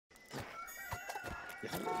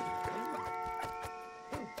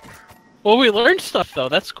Well, we learned stuff though.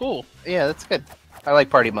 That's cool. Yeah, that's good. I like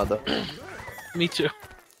party mode though. Me too.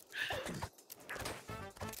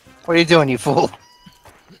 What are you doing, you fool?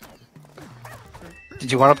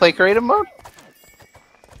 Did you want to play creative mode?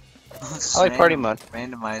 I like party mode.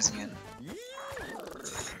 Randomizing it.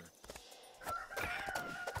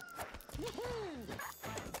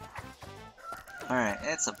 Alright,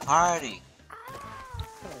 it's a party.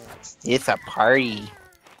 It's a party.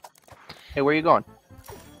 Hey, where are you going?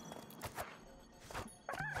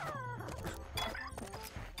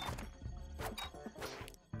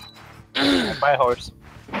 Buy a horse.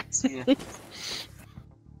 See ya.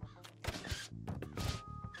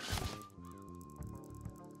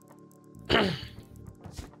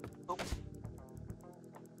 Oh.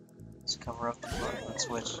 Let's cover up the button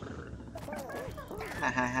switch.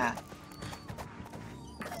 Ha ha ha.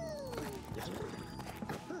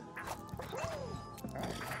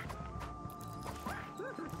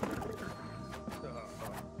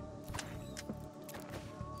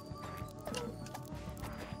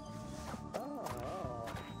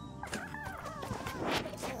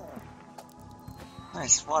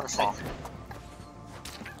 Nice waterfall.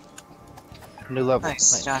 New level.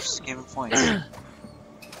 Nice. Josh just gave him points.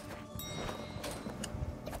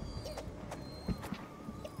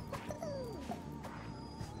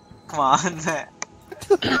 Come on, Matt.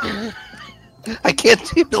 I can't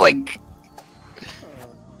seem to like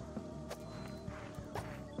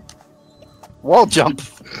wall jump.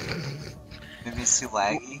 Maybe it's too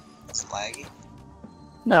laggy. It's laggy.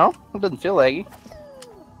 No, it doesn't feel laggy.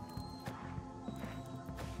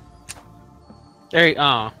 There you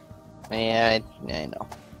are. Yeah, I know.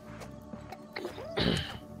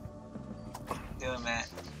 Do it, Matt.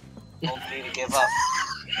 Hold me to give up.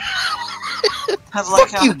 I like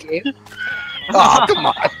Fuck how you, Gabe. Oh, come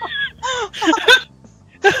on.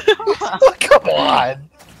 Come on.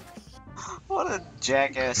 What a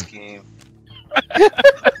jackass game. It's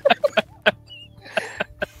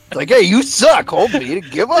like, hey, you suck. Hold me to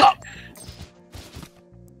give up.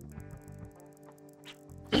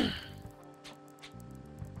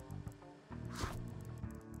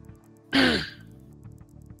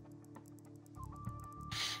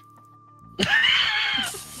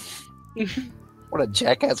 What a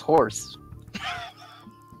jackass horse.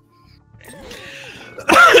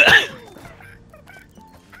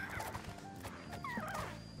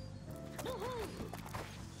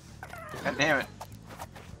 God damn it.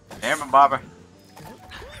 Damn it, Bobber.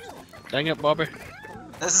 Dang it, Bobber.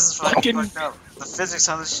 This is fucking fucked up. The physics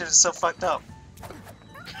on this shit is so fucked up.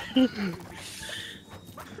 Damn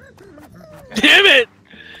it!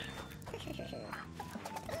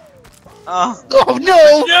 Oh, Oh,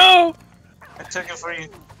 no! No! I took it for you.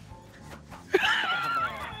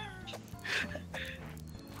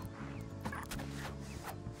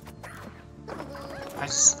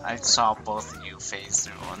 I saw both of you phase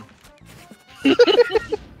through one.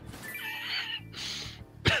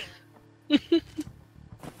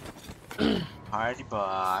 Party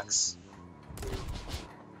box.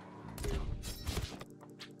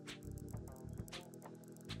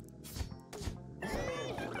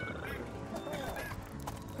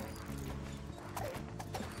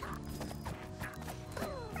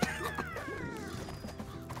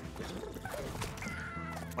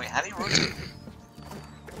 Wait, how do you rotate?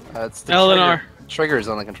 It's the L and R. triggers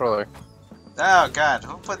on the controller. Oh god,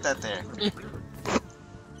 who put that there?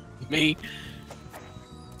 Me.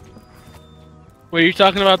 Were you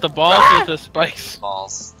talking about the balls or the spikes?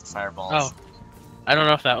 Balls. Fireballs. Oh. I don't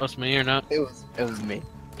know if that was me or not. It was me.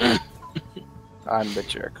 I'm the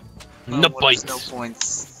jerk. No well, there's bites. No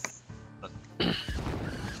points. You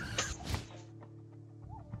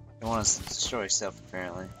want to destroy stuff,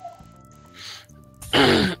 apparently.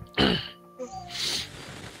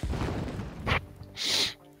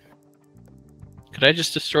 Could I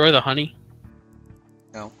just destroy the honey?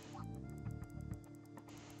 No.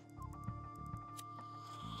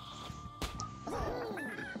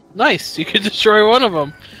 Nice! You could destroy one of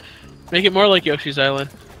them. Make it more like Yoshi's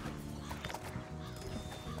Island.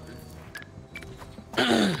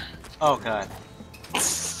 Oh god.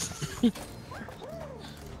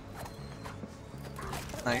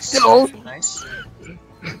 Nice. No. Nice.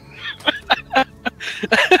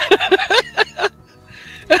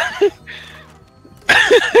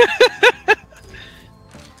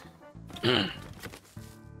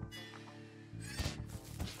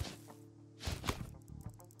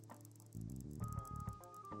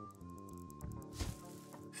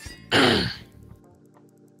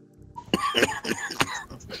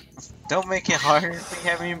 Don't make it harder. We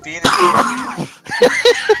haven't even beat it.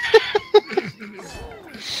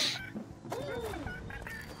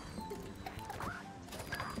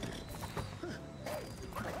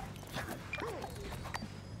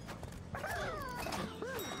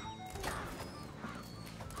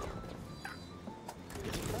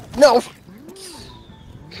 No!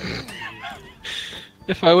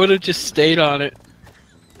 If I would have just stayed on it.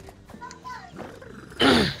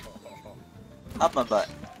 Up my butt.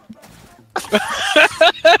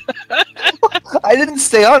 I didn't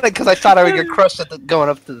stay on it because I thought I would get crushed at going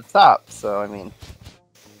up to the top, so I mean...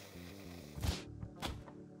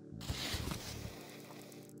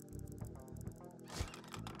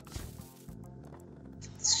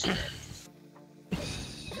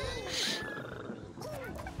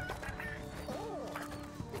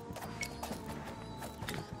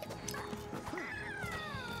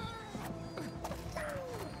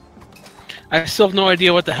 I still have no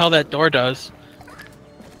idea what the hell that door does.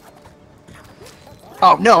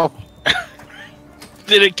 Oh, no!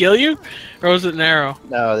 Did it kill you? Or was it an arrow?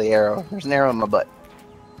 No, the arrow. There's an arrow in my butt.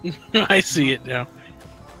 I see it now.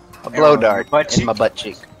 A blow Arrow in dart your butt in my cheek? butt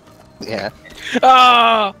cheek. Yeah.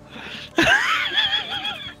 Oh!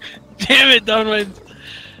 Damn it, Dunwin!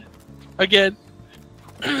 Again.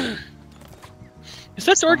 Is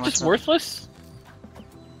that door just worthless?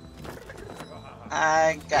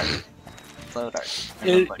 I got it. Blow dart.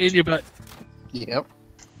 In your butt. Yep.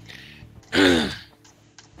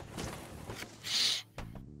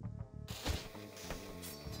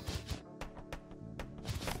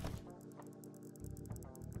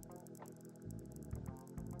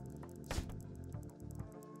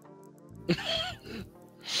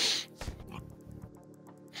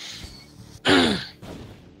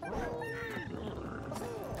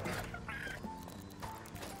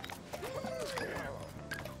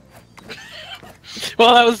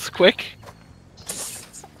 Well, that was quick.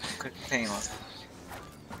 Quick painless.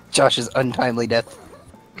 Josh's untimely death.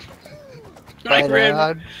 I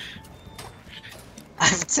ran.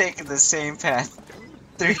 I've taken the same path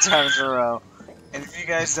 3 times in a row. And if you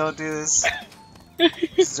guys don't do this, you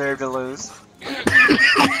deserve to lose.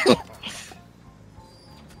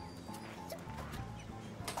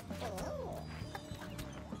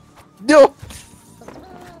 No!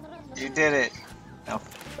 You did it. No.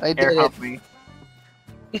 I did Air it. hump me.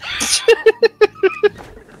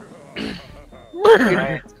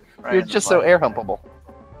 Right You're in the just so butt. air humpable.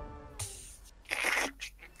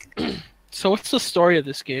 So what's the story of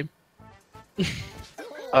this game?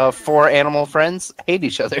 4 animal friends hate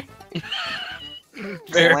each other.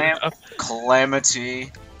 Fair enough. Calamity.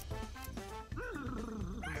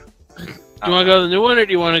 Do you want to go to the new one, or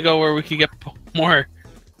do you want to go where we can get more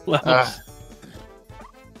levels?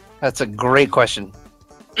 That's a great question.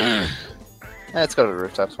 Let's go to the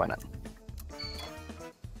rooftops, why not?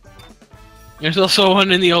 There's also one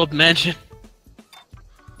in the old mansion.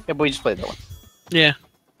 Yeah, but we just played that one. Yeah.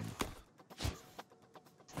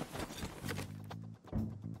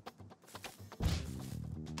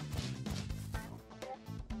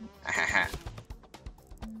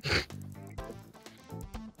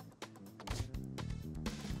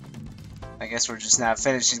 I guess we're just not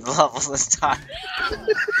finishing the level this time.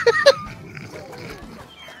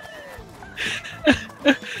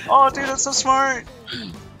 Oh, dude, that's so smart.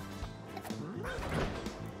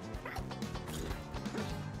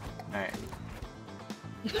 Alright.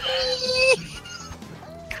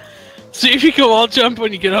 See if you can wall jump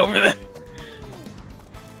when you get over there.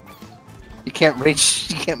 You can't reach,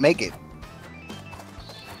 you can't make it.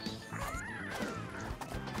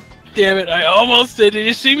 Damn it, I almost did. Did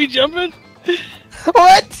you see me jumping?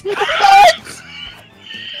 What? What?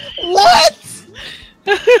 What?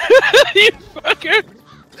 You fucker!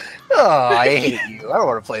 Oh, I hate you. I don't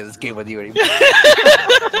want to play this game with you anymore.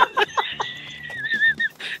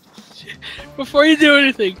 Before you do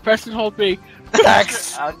anything, press and hold B.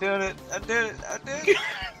 X. I'm doing it. I'm doing it. I'm doing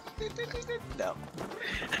it. No.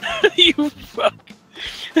 You fuck.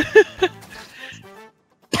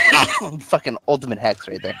 Fucking ultimate hacks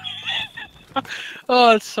right there.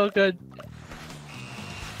 Oh, it's so good.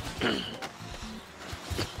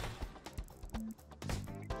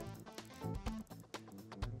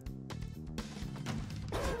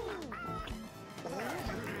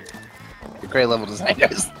 Great level design,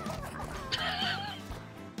 guys.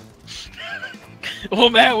 Well,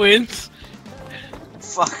 Matt wins.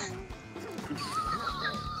 Fuck.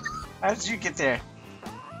 How did you get there?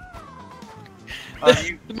 Oh,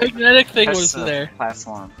 you The magnetic thing pressed was the there.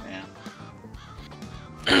 platform,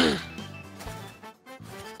 yeah.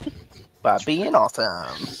 By being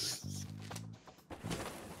awesome.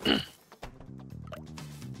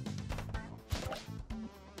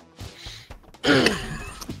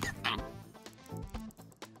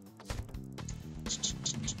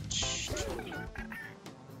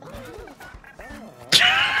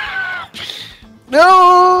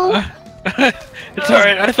 No! It's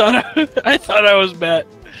alright. I thought I was Matt.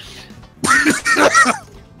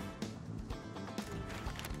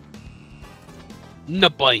 No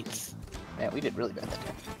bites. Man, we did really bad that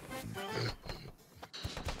time.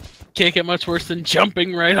 Can't get much worse than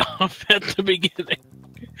jumping right off at the beginning.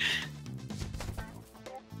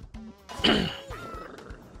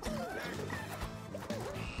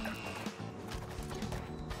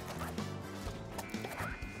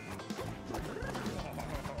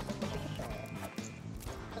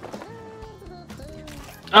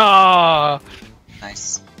 Ah,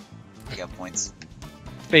 Nice. You got points.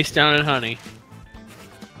 face down in honey.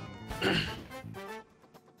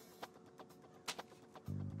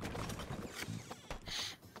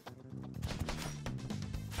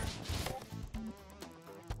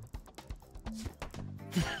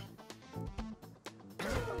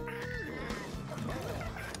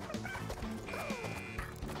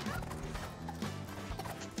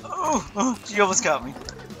 Oh, you almost got me.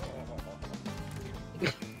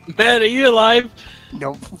 Man, are you alive?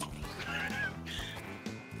 Nope.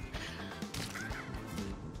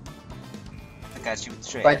 I got you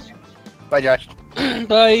straight. Bye. Bye, Josh.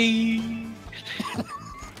 Bye.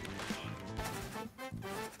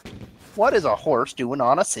 What is a horse doing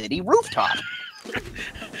on a city rooftop?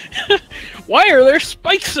 Why are there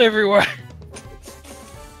spikes everywhere?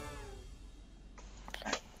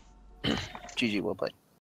 GG, well played.